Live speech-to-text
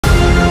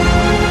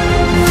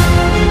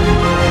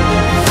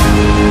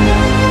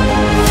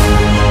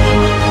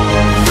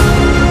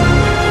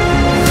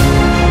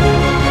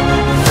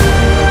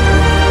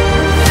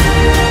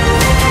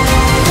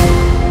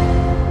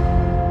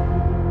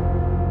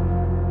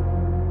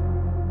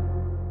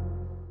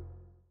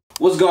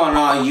What's going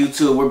on,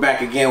 YouTube? We're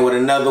back again with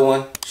another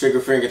one, Trigger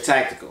Finger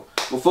Tactical.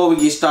 Before we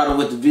get started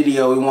with the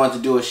video, we want to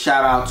do a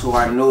shout out to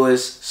our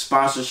newest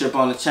sponsorship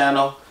on the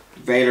channel,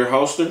 Vader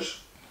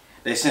Holsters.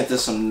 They sent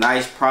us some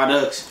nice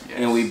products,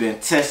 and we've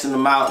been testing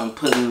them out and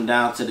putting them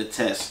down to the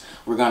test.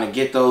 We're going to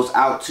get those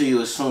out to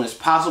you as soon as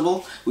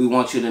possible. We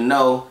want you to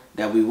know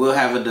that we will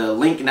have the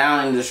link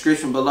down in the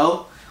description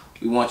below.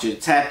 We want you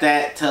to tap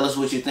that, tell us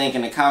what you think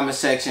in the comment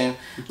section.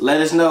 Let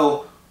us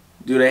know,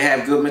 do they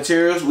have good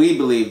materials? We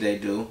believe they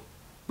do.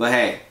 But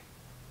hey,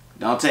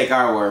 don't take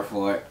our word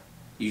for it.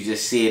 You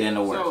just see it in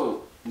the work.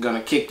 So, I'm going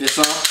to kick this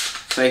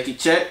off. Safety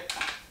check.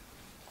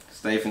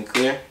 Safe and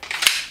clear.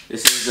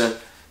 This is the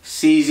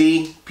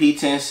CZ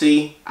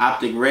P10C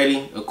optic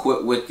ready,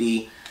 equipped with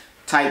the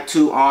Type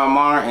 2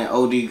 RMR and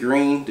OD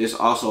green. This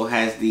also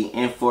has the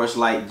Enforce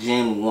Light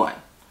Gen 1.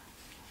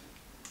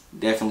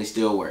 Definitely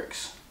still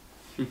works.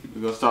 We're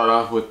going to start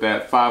off with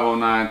that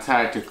 509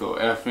 Tactical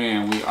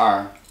FN. We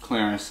are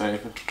clearing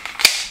safe.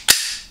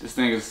 This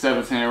thing is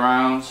 17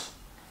 rounds,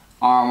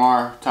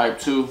 RMR Type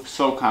 2,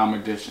 SOCOM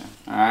edition.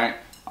 Alright.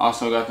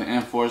 Also got the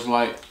Enforce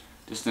Light.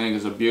 This thing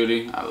is a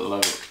beauty. I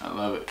love it. I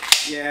love it.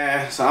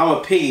 Yeah, so I'm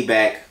a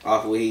piggyback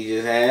off what he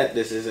just had.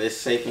 This is a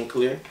safe and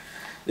clear.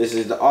 This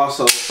is the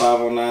also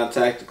 509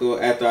 Tactical.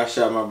 After I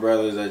shot my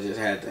brothers, I just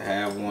had to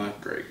have one.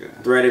 Great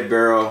gun. Threaded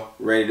barrel,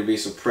 ready to be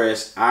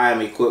suppressed. I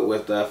am equipped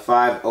with the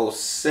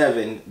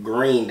 507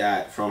 green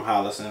dot from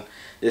Hollison.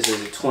 This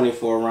is a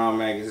 24 round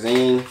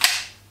magazine.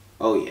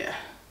 Oh yeah.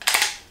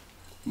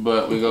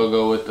 But we gonna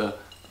go with the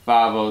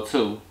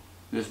 502.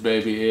 This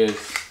baby is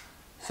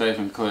safe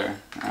and clear.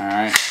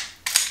 Alright.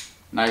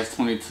 Nice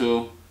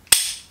 22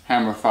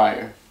 hammer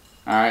fire.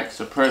 Alright,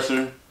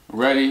 suppressor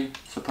ready,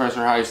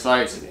 suppressor high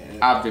sights,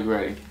 optic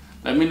ready.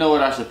 Let me know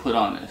what I should put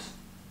on this.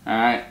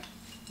 Alright?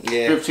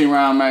 Yeah. 15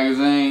 round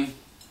magazine.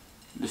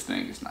 This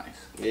thing is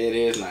nice. It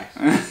is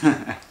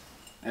nice.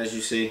 As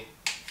you see,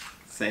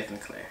 safe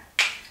and clear.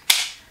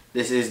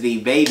 This is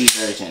the baby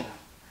version,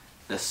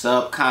 the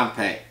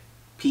subcompact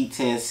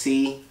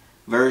P10C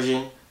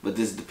version, but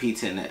this is the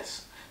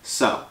P10S.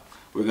 So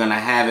we're gonna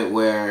have it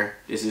where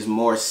this is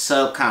more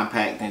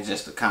subcompact than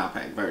just the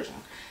compact version.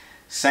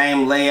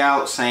 Same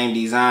layout, same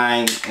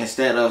design.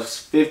 Instead of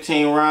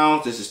 15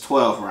 rounds, this is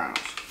 12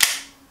 rounds.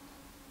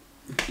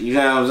 You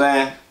know what I'm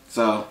saying?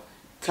 So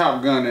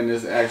top gun in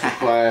this actual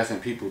class,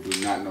 and people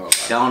do not know about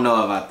it. Don't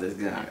know about this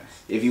gun.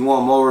 If you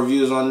want more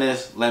reviews on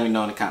this, let me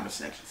know in the comment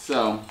section.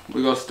 So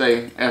we're gonna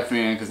stay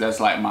FN because that's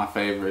like my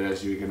favorite,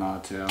 as you can all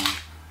tell.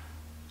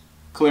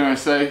 Clear and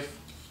safe.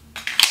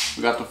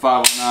 We got the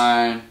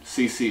 509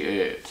 CC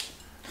Edge.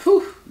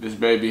 Whew. This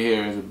baby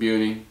here is a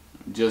beauty.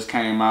 Just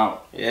came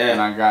out. Yeah.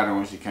 And I got her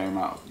when she came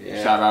out.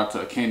 Yeah. Shout out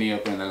to Kenny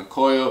up in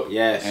Uncoiled.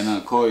 Yes. And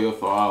Uncoiled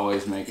for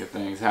always making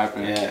things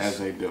happen as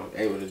they do.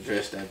 Able to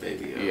dress that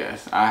baby up.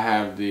 Yes. I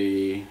have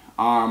the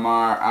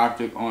RMR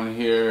optic on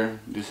here.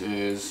 This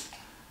is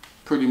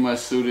pretty much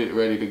suited,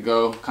 ready to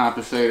go.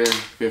 Compensator,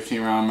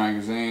 15 round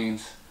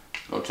magazines.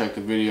 Go check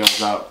the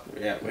videos out.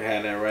 Yeah, we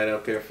had that right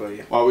up here for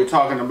you. While we're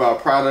talking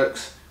about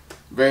products,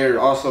 Vader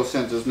also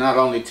sent us not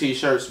only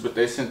t-shirts, but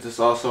they sent us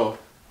also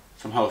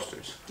some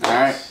holsters. Nice.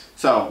 Alright?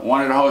 So,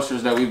 one of the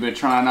holsters that we've been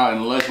trying out,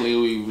 and luckily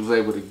we was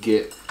able to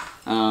get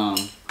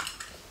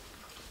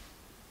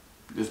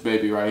this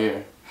baby right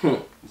here.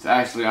 It's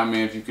actually, I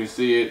mean, if you can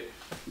see it,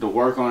 the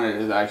work on it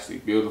is actually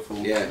beautiful.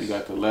 Yes. You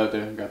got the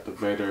leather, you got the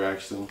Vader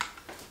actual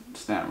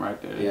stamp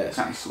right there. Yes.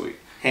 Kind of sweet.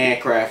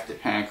 Handcrafted.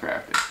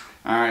 Handcrafted.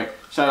 Alright,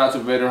 shout out to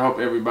Vader. Hope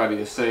everybody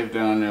is safe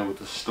down there with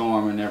the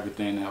storm and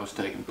everything that was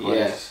taking place.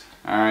 Yes.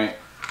 Alright,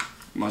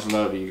 much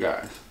love to you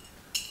guys.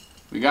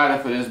 We got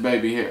it for this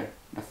baby here,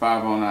 the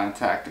 509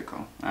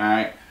 Tactical.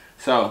 Alright,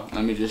 so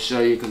let me just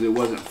show you because it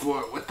wasn't for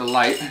it with the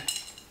light.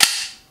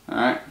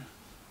 Alright,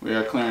 we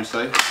are clearing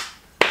safe.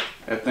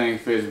 That thing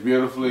fits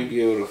beautifully.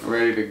 Beautiful.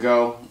 Ready to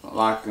go,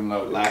 locked and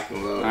loaded. Locked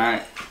and loaded.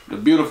 Alright, the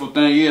beautiful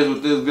thing is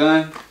with this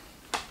gun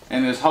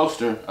and this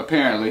holster,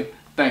 apparently,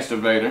 thanks to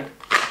Vader.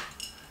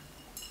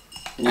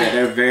 Yeah,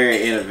 they're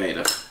very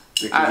innovative.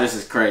 Because this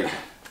is crazy.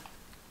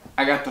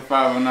 I got the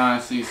 509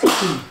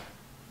 CC.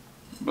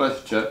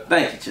 Bless you, Chuck.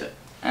 Thank you, Chuck.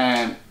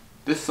 And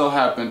this so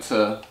happened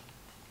to,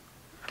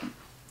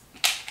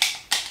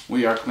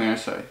 we are clearing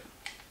safe.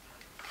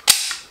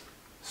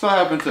 So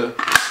happened to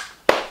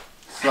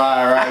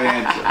slide right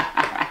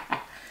into.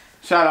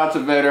 Shout out to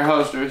Vader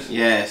Holsters.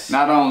 Yes.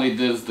 Not only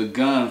does the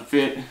gun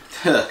fit,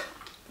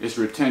 its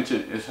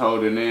retention is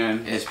holding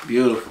in. It's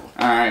beautiful.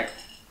 Alright,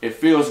 it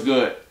feels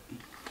good.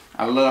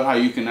 I love how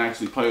you can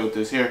actually play with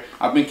this here.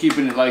 I've been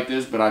keeping it like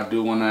this, but I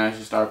do want to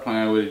actually start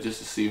playing with it just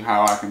to see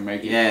how I can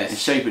make it and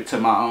shape it to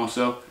my own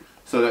self.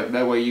 So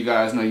that way you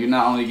guys know you're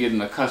not only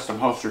getting a custom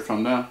holster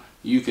from them,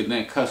 you can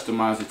then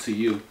customize it to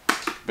you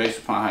based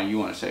upon how you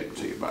want to shape it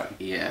to your body.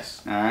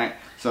 Yes. Alright,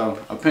 so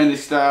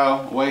appendix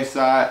style, waist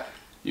side,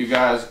 you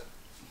guys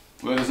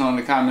let us know in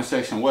the comment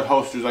section what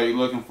holsters are you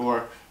looking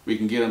for. We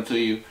can get them to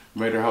you.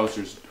 Vader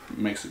Holsters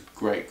makes a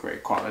great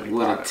quality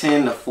with product. a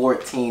 10 to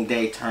 14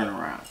 day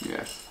turnaround.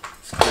 Yes.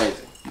 It's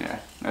crazy. Yeah,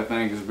 that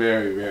thing is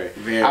very, very.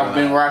 Very I've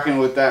been loud. rocking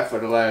with that for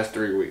the last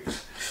 3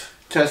 weeks.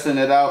 Testing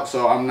it out,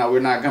 so we're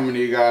not coming to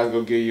you guys,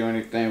 go give you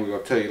anything. We're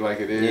gonna tell you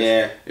like it is.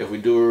 Yeah. If we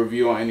do a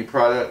review on any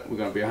product, we're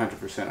gonna be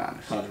 100%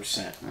 honest.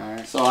 100%.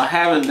 Alright. So I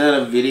haven't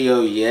done a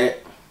video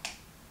yet,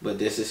 but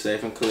this is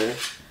safe and clear.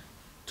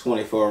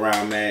 24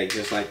 round mag,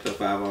 just like the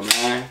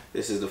 509.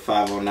 This is the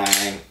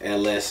 509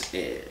 LS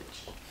Edge.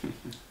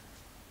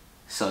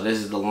 So this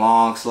is the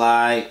long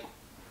slide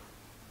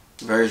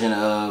version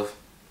of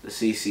the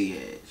CC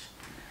Edge.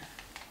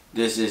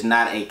 This is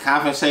not a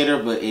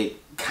compensator, but it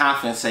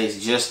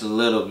compensates just a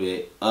little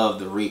bit of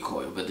the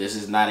recoil. But this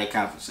is not a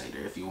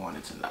compensator, if you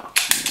wanted to know.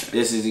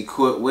 This is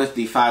equipped with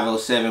the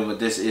 507, but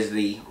this is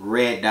the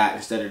red dot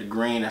instead of the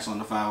green that's on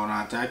the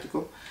 509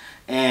 Tactical.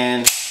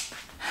 And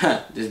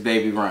this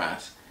baby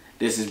runs.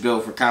 This is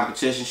built for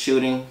competition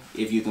shooting.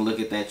 If you can look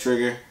at that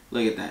trigger,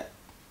 look at that.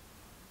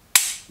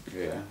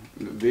 Yeah,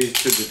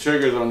 the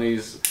triggers on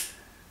these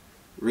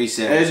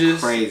Reset edges,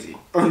 is crazy.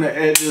 On the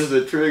edges,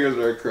 the triggers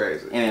are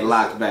crazy. And it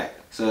locks back,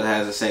 so it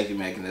has a safety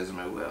mechanism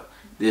as well.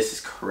 This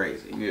is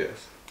crazy.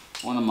 Yes.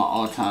 One of my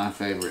all-time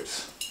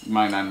favorites. You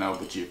might not know,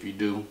 but if you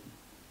do,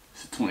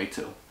 it's a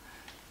 22.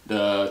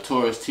 The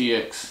Taurus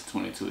TX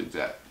 22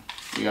 exact.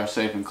 We are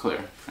safe and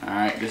clear.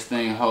 Alright, this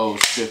thing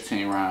holds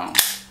 15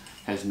 rounds.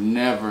 Has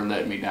never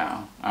let me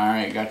down.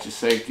 Alright, got your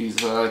safety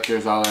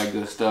selectors, all that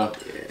good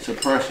stuff. Yeah.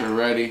 Suppressor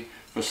ready.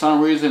 For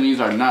some reason, these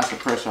are not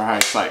suppressor high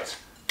sights,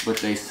 but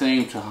they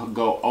seem to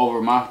go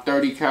over my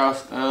 30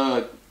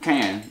 cal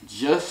can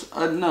just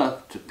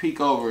enough to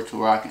peek over to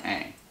where I can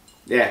aim.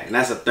 Yeah, and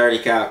that's a 30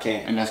 cal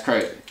can. And that's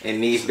crazy.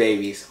 And these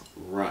babies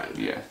run.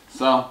 Yeah.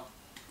 So,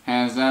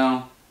 hands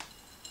down,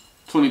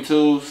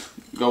 22s,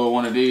 go with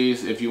one of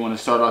these if you want to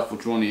start off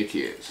with one of your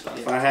kids. So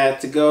if I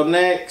had to go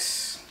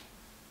next,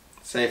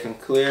 safe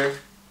and clear,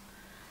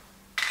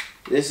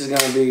 this is going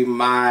to be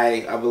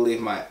my, I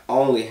believe, my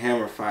only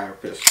hammer fire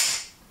pistol.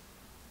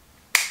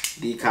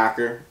 The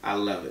Cocker, I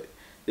love it.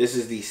 This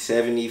is the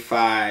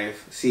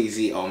 75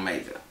 CZ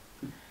Omega.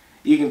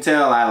 You can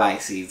tell I like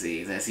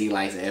CZs as he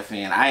likes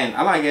FN.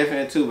 I like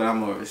FN too, but I'm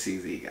more of a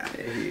CZ guy.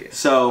 Yeah.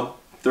 So,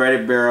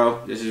 threaded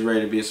barrel. This is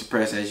ready to be a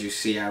suppressor. As you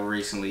see, I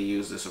recently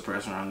used a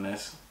suppressor on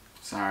this.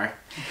 Sorry.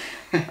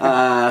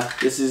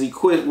 This is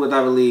equipped with,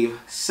 I believe,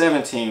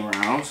 17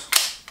 rounds.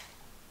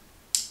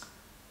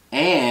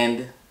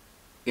 And,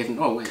 is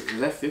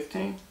that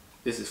 15?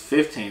 This is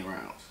 15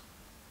 rounds.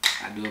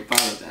 I do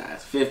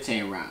apologize.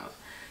 15 rounds.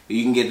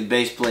 You can get the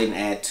base plate and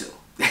add 2.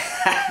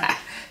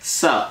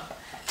 So,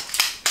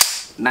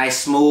 nice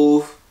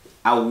smooth.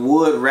 I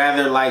would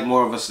rather like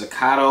more of a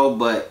staccato,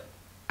 but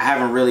I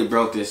haven't really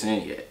broke this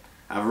in yet.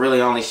 I've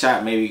really only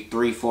shot maybe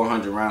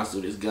 300-400 rounds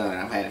through this gun.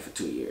 I've had it for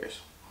 2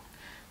 years.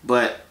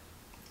 But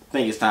I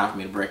think it's time for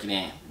me to break it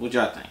in. What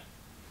y'all think?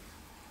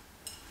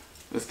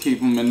 Let's keep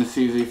them in the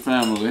CZ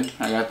family.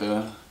 I got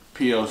the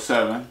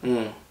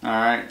PO7.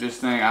 Alright, this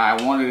thing,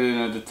 I wanted it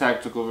in the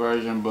tactical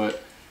version,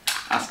 but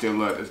I still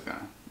love this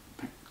gun.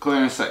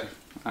 Clear and safe.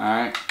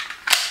 Alright.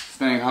 This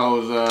thing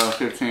holds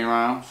 15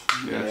 rounds.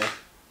 Yes. Yeah.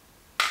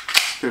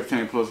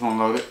 15 plus 1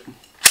 loaded.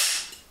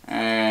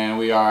 And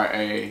we are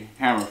a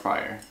hammer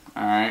fire.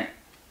 Alright.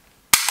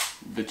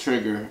 The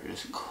trigger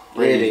is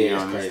crazy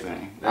on this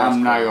thing.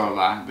 I'm not gonna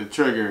lie. The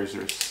triggers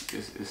are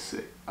is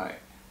sick. Like,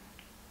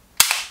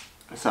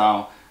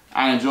 so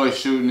I enjoy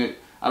shooting it.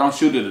 I don't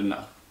shoot it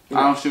enough.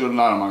 I don't shoot a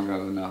lot of my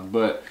guns enough,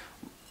 but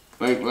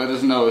like, let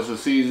us know, is a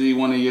CZ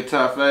one of your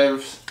top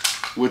favorites?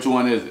 Which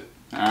one is it?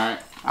 Alright.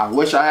 I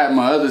wish I had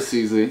my other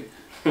CZ,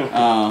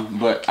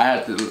 but I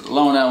had to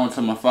loan that one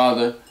to my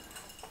father.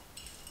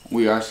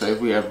 We are safe.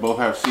 We both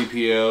have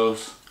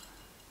CPLs.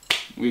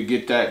 We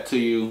get that to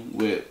you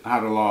with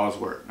how the laws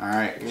work.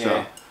 Alright. Yeah.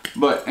 So,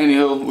 but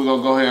anywho, we're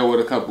gonna go ahead with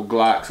a couple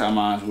Glocks. I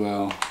might as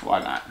well. Why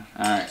not?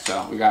 Alright,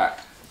 so we got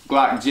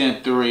Glock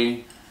Gen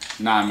 3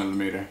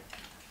 9mm.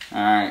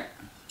 Alright.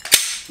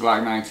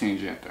 Glock 19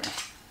 Gen 3.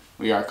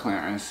 We are clear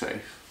and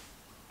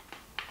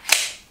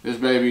safe. This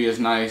baby is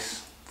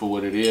nice for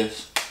what it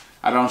is.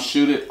 I don't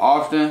shoot it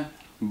often,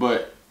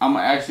 but I'm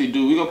gonna actually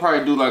we're gonna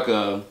probably do like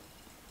a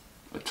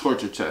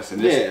torture test,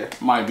 and this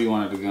might be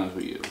one of the guns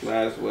we use. Might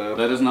as well.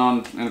 Let us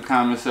know in the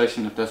comment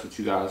section if that's what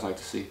you guys like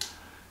to see.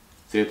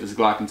 See if this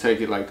Glock can take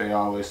it like they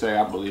always say.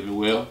 I believe it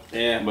will.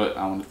 Yeah. But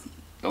I want to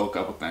throw a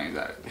couple things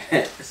at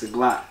it. It's a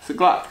Glock. It's a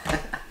Glock.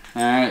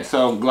 Alright,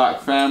 so Glock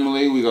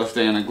family, we gonna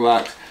stay in the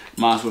Glocks.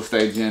 Might as well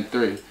stay Gen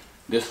 3.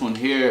 This one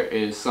here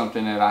is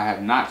something that I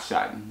have not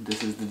shot in.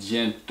 This is the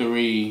Gen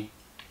 3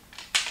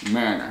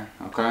 Mariner,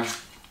 okay?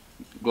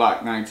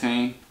 Glock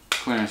 19,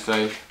 clear and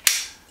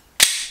safe.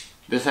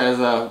 This has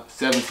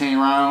 17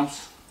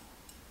 rounds.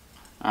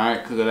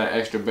 Alright, because of that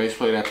extra base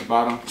plate at the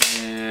bottom.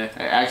 Yeah. It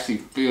actually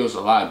feels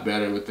a lot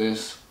better with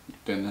this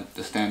than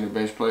the standard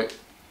base plate.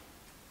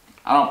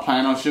 I don't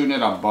plan on shooting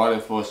it. I bought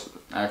it for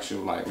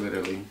actual, like,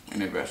 literally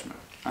an investment.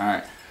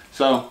 Alright,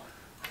 so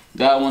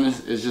that one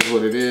is just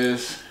what it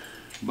is.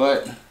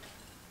 But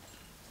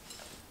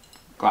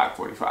Glock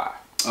 45.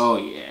 Oh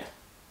yeah.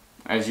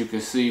 As you can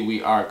see,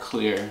 we are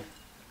clear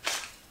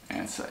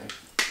and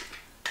safe.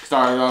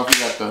 Started off, we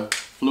got the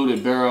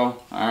fluted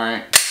barrel. All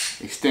right,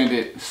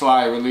 extended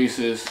slide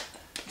releases,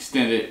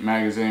 extended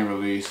magazine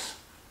release.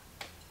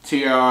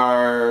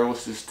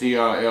 what's this?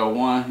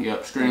 TRL1.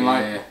 Yep, string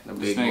light.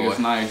 This thing is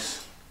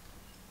nice.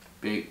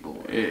 Big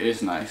boy.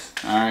 It's nice.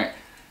 All right,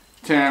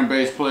 tearing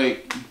base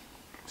plate.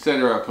 Set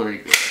her up pretty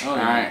good. All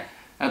right.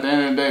 At the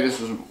end of the day, this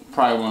was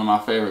probably one of my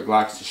favorite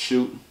Glocks to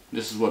shoot.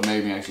 This is what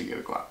made me actually get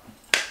a Glock.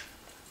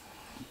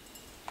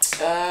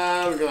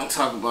 We're gonna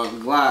talk about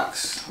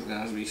Glocks. We're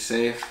gonna be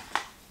safe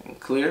and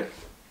clear.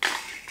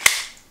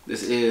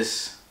 This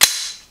is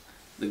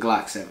the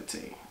Glock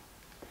 17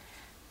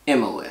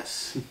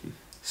 MOS.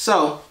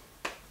 So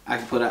I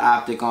can put an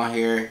optic on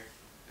here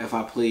if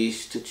I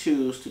please to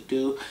choose to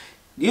do.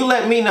 You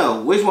let me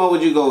know which one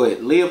would you go with?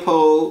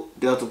 Leopold,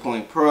 Delta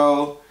Point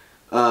Pro,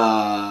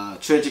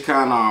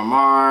 Trijicon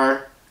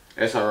RMR,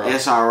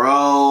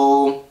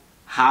 SRO,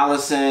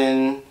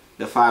 Hollison,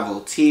 the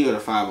 50T or the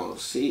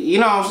 50C. You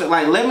know what I'm saying?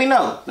 Like, let me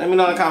know. Let me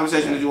know in the comment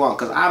section what you want,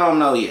 because I don't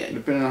know yet.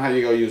 Depending on how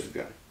you go use the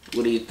gun.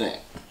 What do you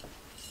think?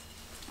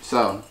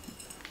 So,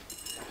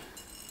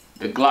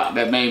 the Glock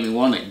that made me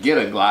want to get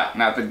a Glock,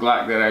 not the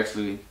Glock that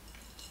actually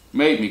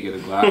made me get a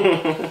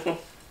Glock.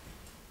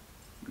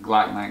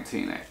 Glock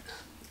 19X.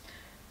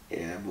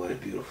 Yeah, that boy is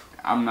beautiful.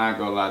 I'm not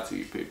going to lie to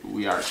you people.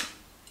 We are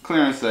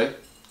clear and safe.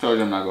 Told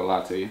you I'm not going to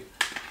lie to you.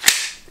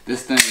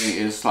 This thing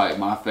is like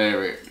my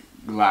favorite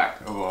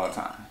Glock of all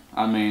time.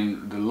 I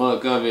mean, the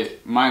look of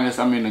it, minus,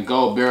 I mean, the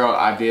gold barrel,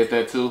 I did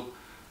that too.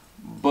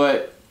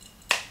 But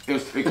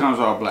it comes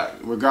all black.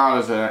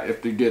 Regardless of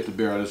if you did the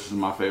barrel, this is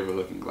my favorite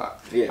looking Glock.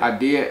 Yeah. I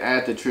did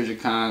add the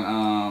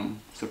Trijicon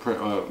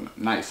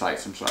night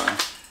sights, I'm sorry,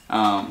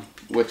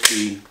 with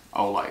the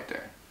light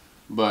there.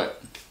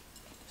 But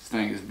this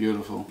thing is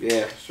beautiful.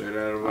 Yeah, straight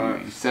out of the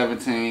box.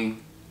 I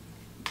mean,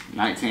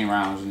 19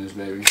 rounds in this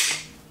baby.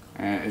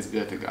 And it's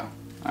good to go.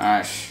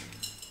 Alright.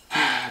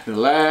 The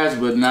last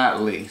but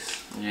not least.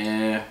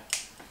 Yeah.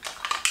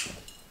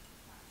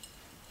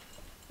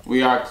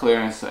 We are clear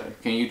and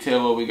safe. Can you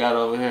tell what we got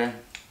over here?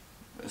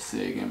 A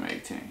SIG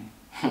M18.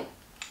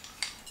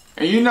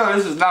 And you know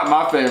this is not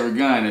my favorite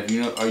gun if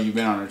you know or you've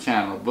been on the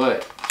channel,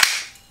 but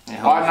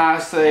why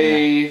not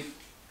save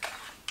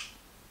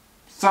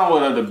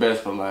somewhat of the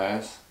best for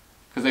last?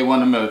 Because they won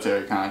the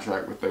military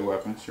contract with their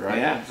weapons, right?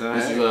 Yeah.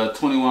 This is a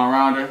 21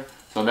 rounder,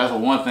 so that's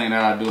one thing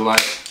that I do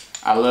like.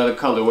 I love the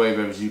color wave,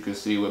 as you can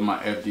see with my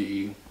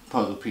FDE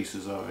puzzle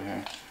pieces over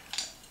here.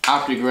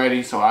 Optic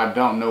ready, so I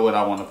don't know what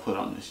I want to put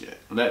on this yet.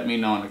 Let me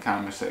know in the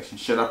comment section.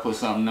 Should I put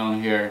something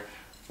on here?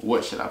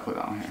 What should I put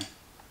on here?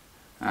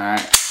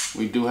 Alright,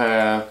 we do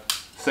have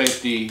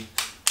safety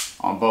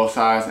on both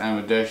sides,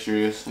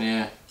 ambidextrous.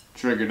 Yeah.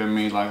 Trigger to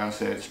me, like I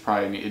said,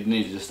 it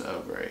needs just to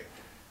upgrade.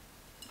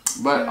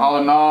 But all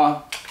in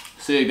all,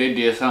 see, they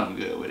did something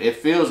good with it. It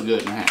feels good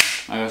in the hand.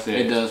 Like I said,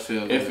 it does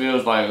feel good. It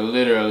feels like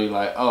literally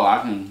like, oh,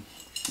 I can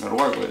go to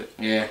work with it.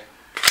 Yeah.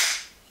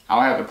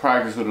 I'll have to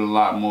practice with it a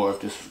lot more if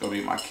this is going to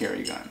be my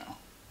carry gun now.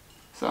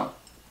 So,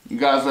 you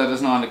guys let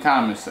us know in the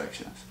comment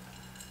sections.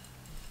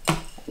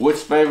 Which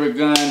favorite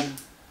gun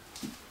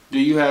do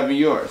you have in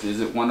yours?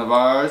 Is it one of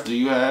ours? Do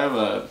you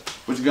have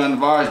which gun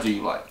of ours do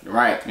you like?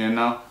 Right. You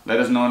know? Let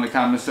us know in the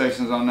comment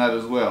sections on that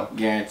as well.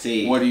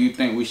 Guaranteed. What do you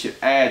think we should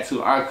add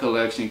to our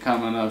collection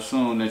coming up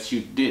soon that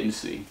you didn't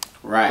see?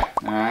 Right.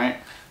 Alright?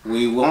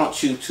 We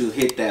want you to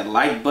hit that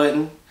like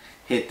button,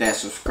 hit that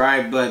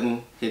subscribe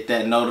button, hit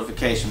that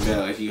notification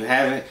bell. If you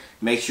haven't,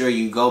 make sure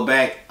you go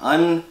back,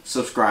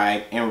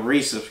 unsubscribe, and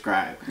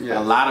resubscribe. Yeah.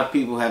 A lot of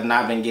people have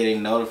not been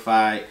getting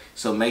notified,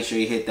 so make sure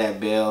you hit that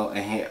bell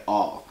and hit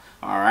all.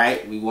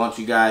 Alright? We want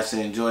you guys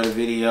to enjoy the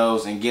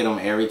videos and get them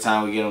every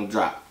time we get them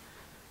dropped.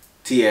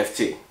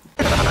 TFT.